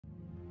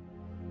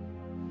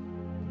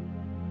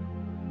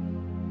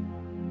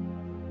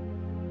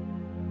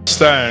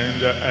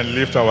stand and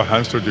lift our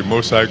hands to the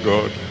Most High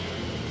God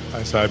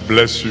as I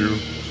bless you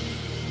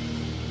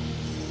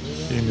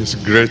in His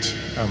great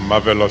and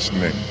marvelous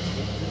name.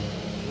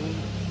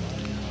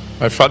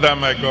 My Father,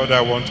 my God,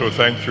 I want to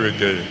thank you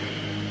again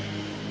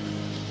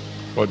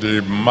for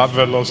the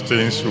marvelous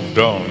things you've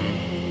done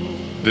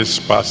this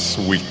past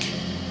week.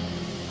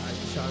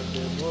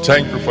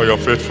 Thank you for your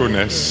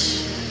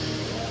faithfulness.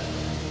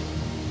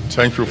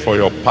 Thank you for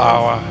your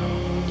power.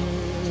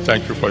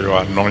 Thank you for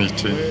your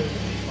anointing.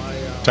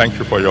 Thank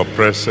you for your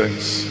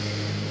presence.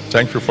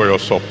 Thank you for your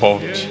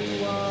support.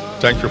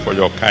 Thank you for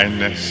your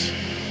kindness.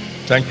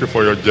 Thank you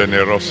for your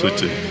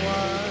generosity.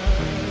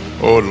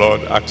 Oh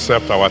Lord,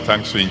 accept our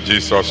thanks in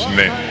Jesus'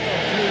 name.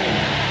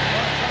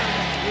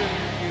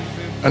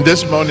 And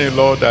this morning,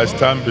 Lord, I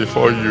stand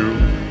before you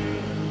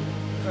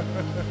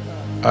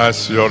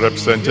as your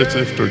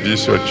representative to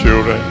these your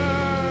children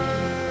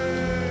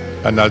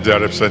and as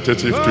their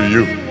representative to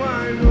you.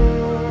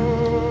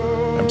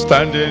 I'm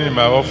standing in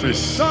my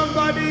office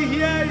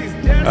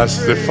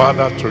as the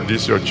father to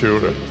these your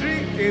children.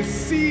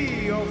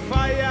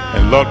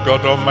 And Lord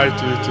God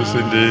Almighty, it is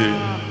in the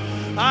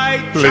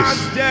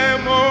place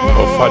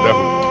of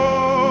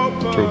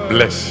fatherhood to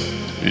bless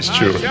his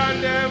children.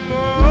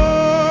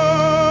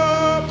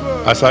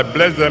 As I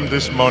bless them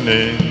this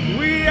morning,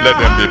 let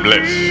them be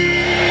blessed.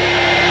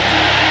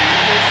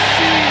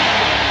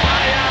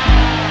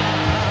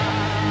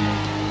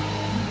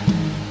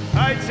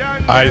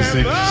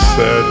 Isaac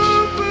said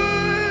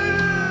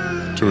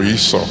to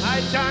Esau,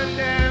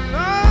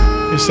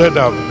 he said,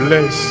 I've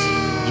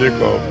blessed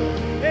Jacob,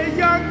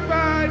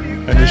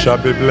 and he shall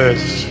be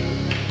blessed.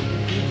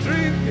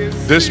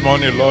 This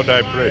morning, Lord,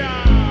 I pray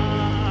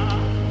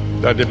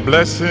that the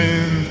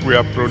blessing we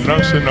are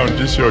pronouncing on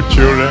these your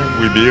children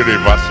will be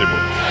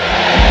irreversible.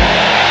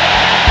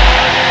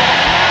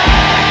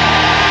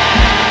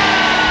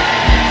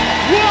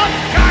 What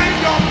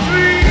kind of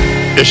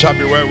dream? It shall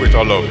be well with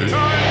all of you.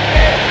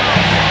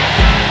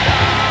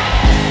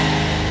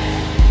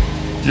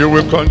 You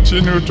will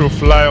continue to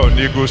fly on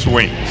eagle's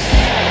wings.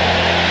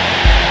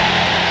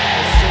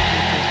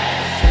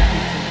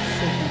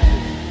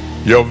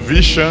 Your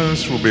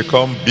visions will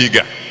become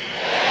bigger.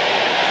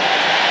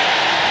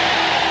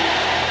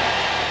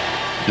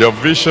 Your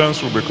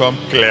visions will become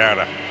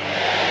clearer.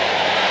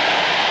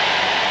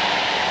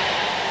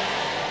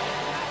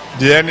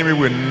 The enemy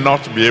will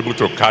not be able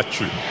to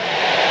catch you.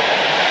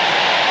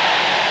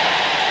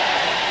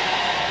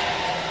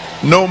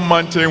 No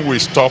mountain will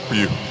stop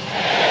you.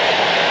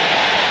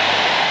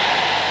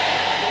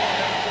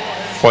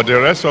 For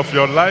the rest of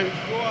your life,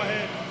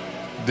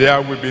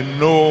 there will be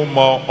no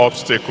more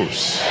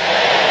obstacles.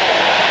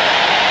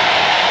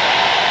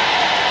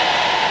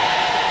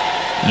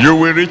 You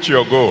will reach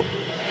your goal.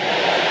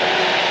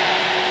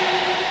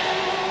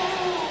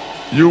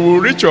 You will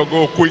reach your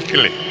goal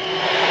quickly.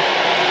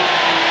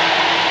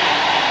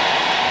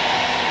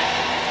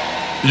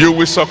 You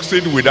will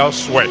succeed without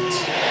sweat.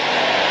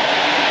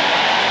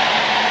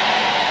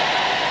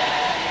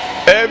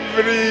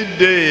 Every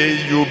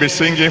day you will be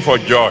singing for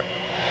joy.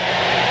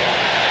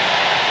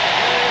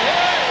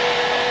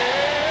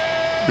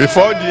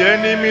 Before the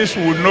enemies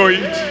will know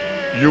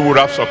it, you would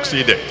have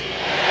succeeded.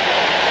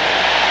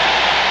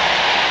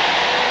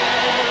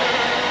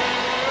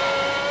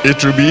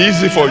 It will be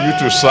easy for you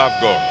to serve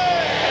God.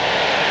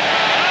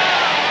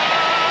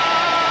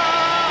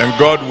 And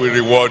God will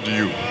reward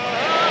you.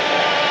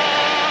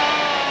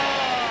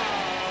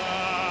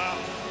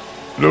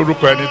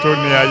 Lórúkọ ẹni tó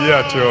ní ayé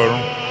àti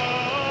ọ̀run,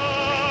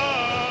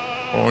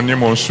 òun ni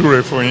mò ń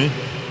súre fún yín.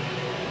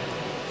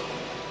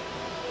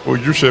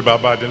 Ojúṣe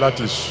bàbá ni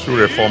láti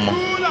súre fọ́mọ.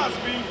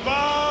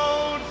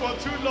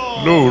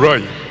 Lóòrọ̀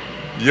yìí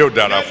yóò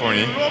dára fún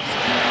yín.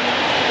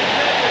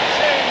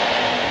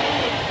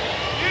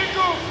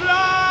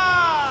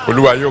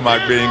 Olúwa yóò máa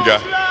gbé yín ga.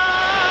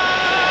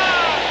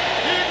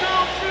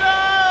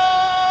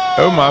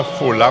 Ẹ ó máa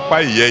fò lápá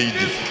ìyẹ́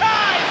idì.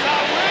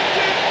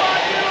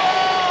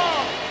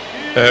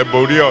 Ẹ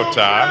borí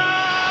ọ̀tá.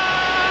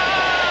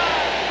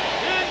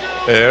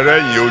 Ẹ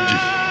rẹ́yìn odì.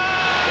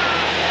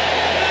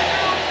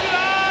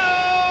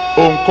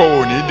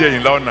 Ohunkóhun ò ní dè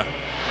yín lọ́nà.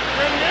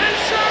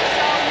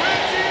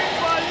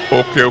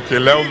 Òkè òkè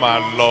lẹ́ ó máa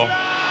lọ.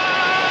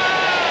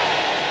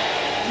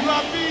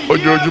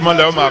 Ojoojúmọ́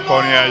lẹ́ ó máa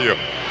kọrin ayọ̀.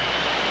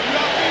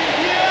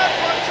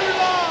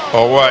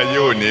 Ọwọ́ ayé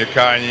ò ní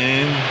ká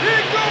yín.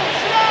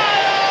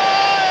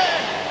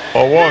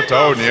 Ọwọ́ ọ̀tá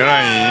ò ní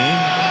ràn yín.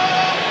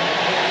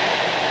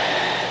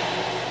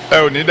 Ẹ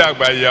ò ní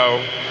dàgbà ya o.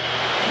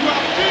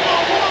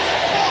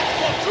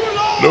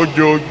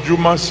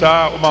 Lójoojúmọ́ ṣá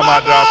ó máa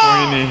dára fún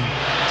yín ni.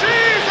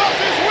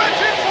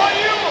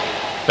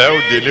 Ẹ ò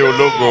délé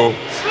ológo.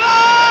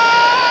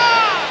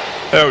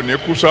 Ẹ ò ní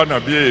kú sọ́nà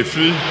bí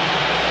èéfín.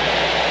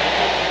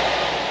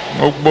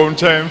 Gbogbo ohun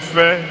tẹ́ ń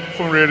fẹ́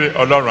fún rere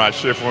Ọlọ́run á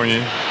ṣe fún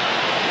yín.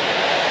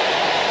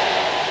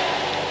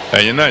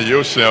 Ẹ̀yin náà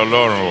yóò sin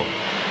Ọlọ́run o.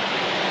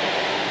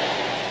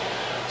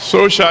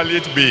 So shall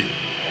it be.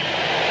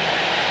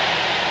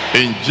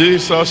 In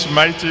Jesus'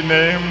 mighty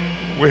name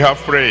we have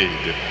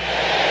prayed.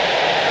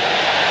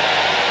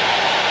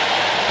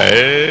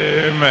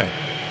 Amen.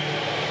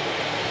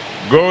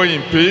 Go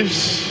in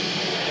peace.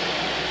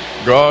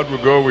 God will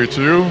go with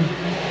you.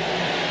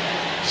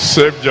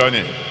 Safe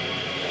journey.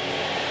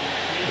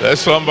 Let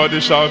somebody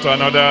shout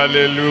another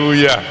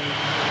hallelujah.